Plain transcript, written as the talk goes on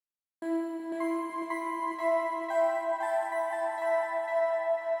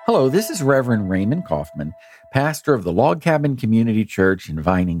Hello, this is Reverend Raymond Coffman, pastor of the Log Cabin Community Church in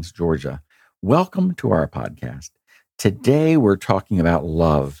Vinings, Georgia. Welcome to our podcast. Today we're talking about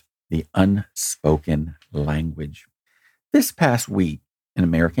love, the unspoken language. This past week in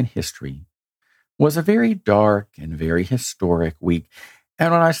American history was a very dark and very historic week.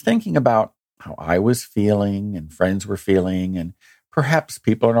 And when I was thinking about how I was feeling and friends were feeling, and perhaps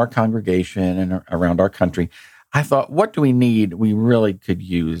people in our congregation and around our country, I thought, what do we need? We really could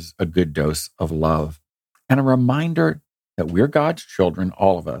use a good dose of love and a reminder that we're God's children,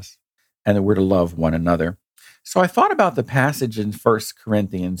 all of us, and that we're to love one another. So I thought about the passage in 1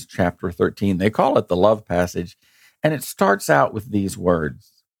 Corinthians chapter 13. They call it the love passage, and it starts out with these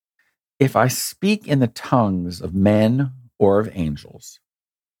words: "If I speak in the tongues of men or of angels,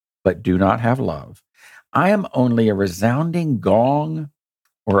 but do not have love, I am only a resounding gong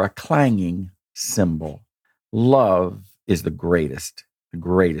or a clanging cymbal. Love is the greatest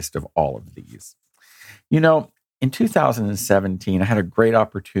of all of these." You know, in 2017, I had a great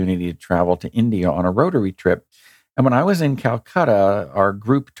opportunity to travel to India on a Rotary trip. And when I was in Calcutta, our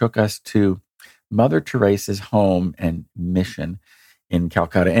group took us to Mother Teresa's home and mission in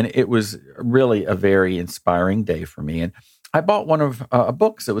Calcutta. And it was really a very inspiring day for me. And I bought one of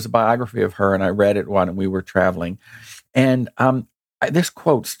books. It was a biography of her, and I read it while we were traveling. And this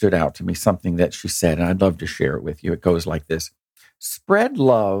quote stood out to me, something that she said, and I'd love to share it with you. It goes like this: "Spread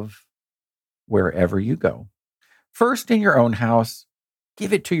love wherever you go. First in your own house,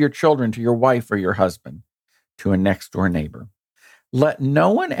 give it to your children, to your wife or your husband, to a next door neighbor. Let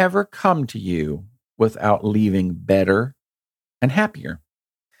no one ever come to you without leaving better and happier.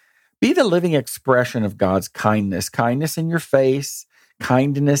 Be the living expression of God's kindness, kindness in your face,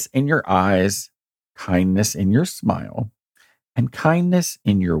 kindness in your eyes, kindness in your smile, and kindness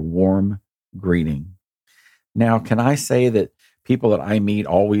in your warm greeting." Now, can I say that people that I meet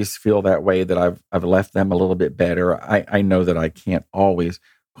always feel that way, that I've left them a little bit better? I know that I can't always,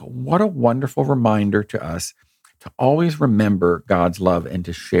 but what a wonderful reminder to us to always remember God's love and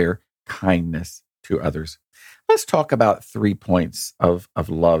to share kindness to others. Let's talk about 3 points of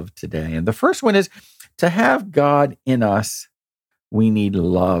love today. And the first one is, to have God in us, we need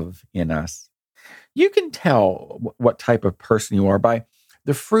love in us. You can tell what type of person you are by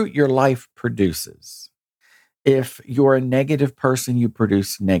the fruit your life produces. If you're a negative person, you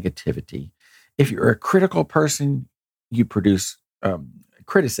produce negativity. If you're a critical person, you produce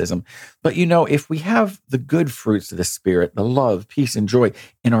criticism. But if we have the good fruits of the Spirit, the love, peace, and joy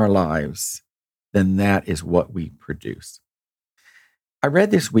in our lives, then that is what we produce. I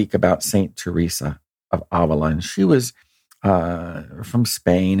read this week about Saint Teresa of Avila, and she was from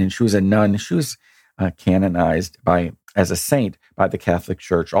Spain, and she was a nun. She was canonized as a saint by the Catholic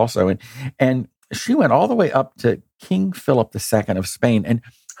Church also. And she went all the way up to King Philip II of Spain. And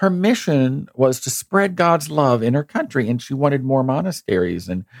her mission was to spread God's love in her country. And she wanted more monasteries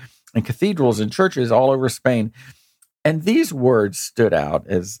and cathedrals and churches all over Spain. And these words stood out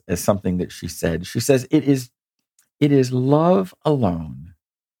as something that she said. She says, it is love alone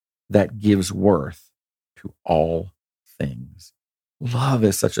that gives worth to all things. Love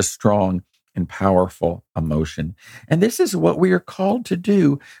is such a strong and powerful emotion. And this is what we are called to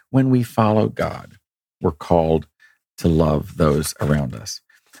do when we follow God. We're called to love those around us.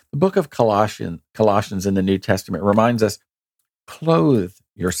 The book of Colossians in the New Testament reminds us, clothe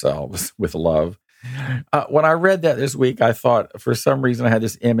yourselves with love. When I read that this week, I thought, for some reason, I had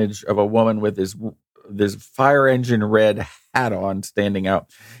this image of a woman with this fire engine red hat on, standing out,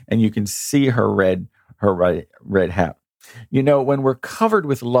 and you can see her red hat. When we're covered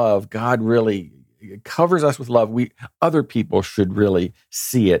with love, God really covers us with love. Other people should really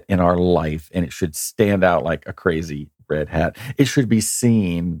see it in our life, and it should stand out like a crazy red hat. It should be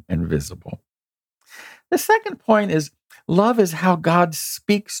seen and visible. The second point is, love is how God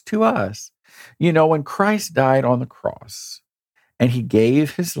speaks to us. When Christ died on the cross and he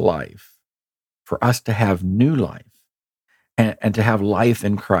gave his life for us to have new life and to have life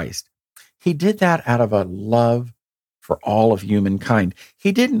in Christ, he did that out of a love for all of humankind.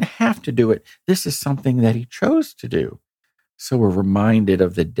 He didn't have to do it. This is something that he chose to do. So we're reminded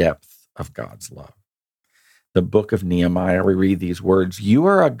of the depth of God's love. The book of Nehemiah, we read these words: "You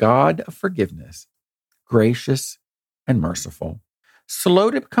are a God of forgiveness, gracious and merciful,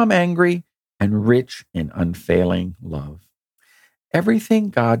 slow to become angry, and rich in unfailing love." Everything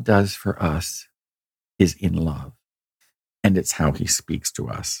God does for us is in love, and it's how he speaks to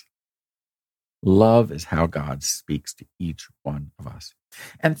us. Love is how God speaks to each one of us.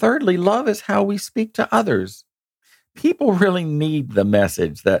 And thirdly, love is how we speak to others. People really need the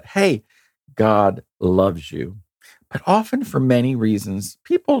message that, hey, God loves you. But often, for many reasons,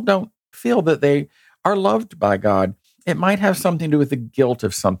 people don't feel that they are loved by God. It might have something to do with the guilt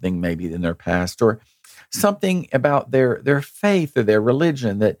of something maybe in their past, or something about their faith or their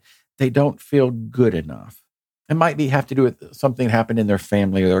religion that they don't feel good enough. It might be have to do with something that happened in their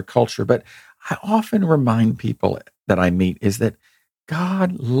family or their culture. But I often remind people that I meet is that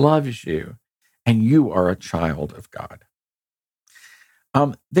God loves you and you are a child of God.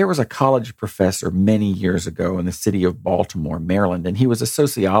 There was a college professor many years ago in the city of Baltimore, Maryland, and he was a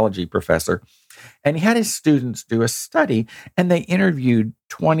sociology professor. And he had his students do a study, and they interviewed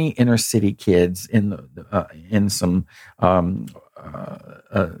 20 inner city kids in some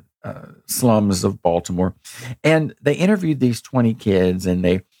slums of Baltimore. And they interviewed these 20 kids, and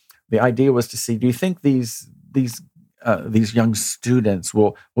the idea was to see, do you think these young students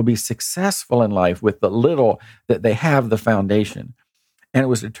will be successful in life with the little that they have, the foundation? And it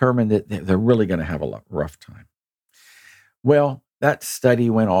was determined that they're really going to have a rough time. Well, that study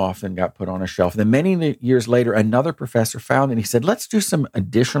went off and got put on a shelf. Then many years later, another professor found it, and he said, let's do some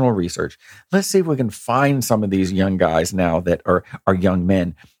additional research. Let's see if we can find some of these young guys now that are young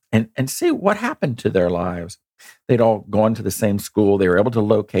men and see what happened to their lives. They'd all gone to the same school. They were able to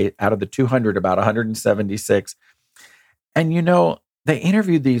locate out of the 200, about 176. And, they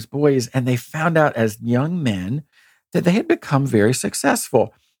interviewed these boys, and they found out as young men that they had become very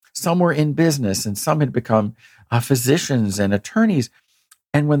successful. Some were in business, and some had become physicians and attorneys.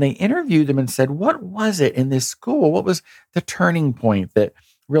 And when they interviewed them and said, what was it in this school? What was the turning point that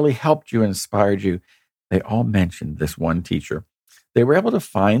really helped you, inspired you? They all mentioned this one teacher. They were able to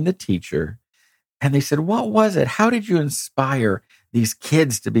find the teacher, and they said, what was it? How did you inspire these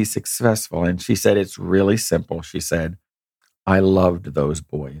kids to be successful? And she said, it's really simple. She said, I loved those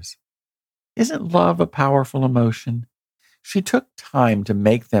boys. Isn't love a powerful emotion? She took time to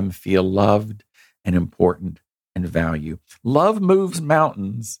make them feel loved and important and valued. Love moves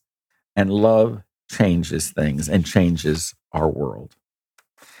mountains, and love changes things and changes our world.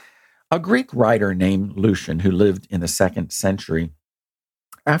 A Greek writer named Lucian, who lived in the 2nd century,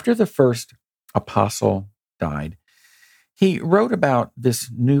 after the first apostle died, he wrote about this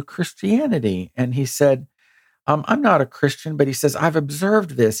new Christianity, and he said, I'm not a Christian, but he says, I've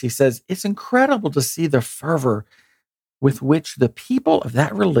observed this. He says, it's incredible to see the fervor with which the people of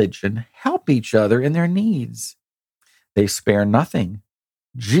that religion help each other in their needs. They spare nothing.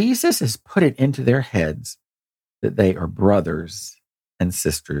 Jesus has put it into their heads that they are brothers and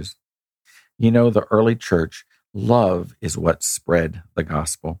sisters. The early church, love is what spread the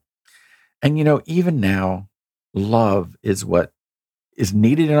gospel. And, even now, love is what is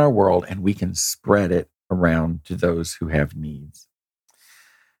needed in our world, and we can spread it around to those who have needs.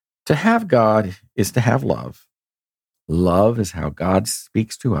 To have God is to have love. Love is how God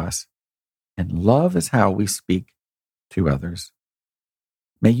speaks to us, and love is how we speak to others.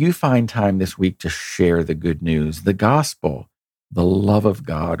 May you find time this week to share the good news, the gospel, the love of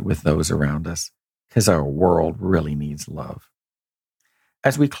God with those around us, because our world really needs love.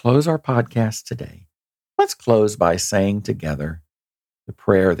 As we close our podcast today, let's close by saying together the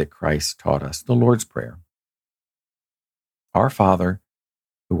prayer that Christ taught us, the Lord's Prayer. Our Father,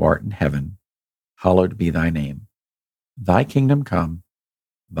 who art in heaven, hallowed be thy name. Thy kingdom come,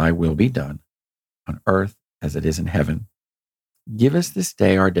 thy will be done, on earth as it is in heaven. Give us this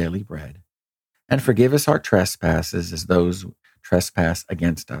day our daily bread, and forgive us our trespasses as those trespass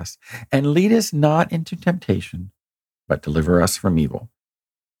against us. And lead us not into temptation, but deliver us from evil.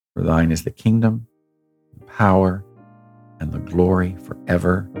 For thine is the kingdom, the power, and the glory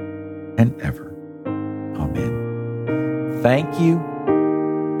forever and ever. Amen. Thank you,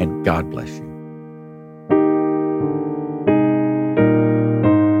 and God bless you.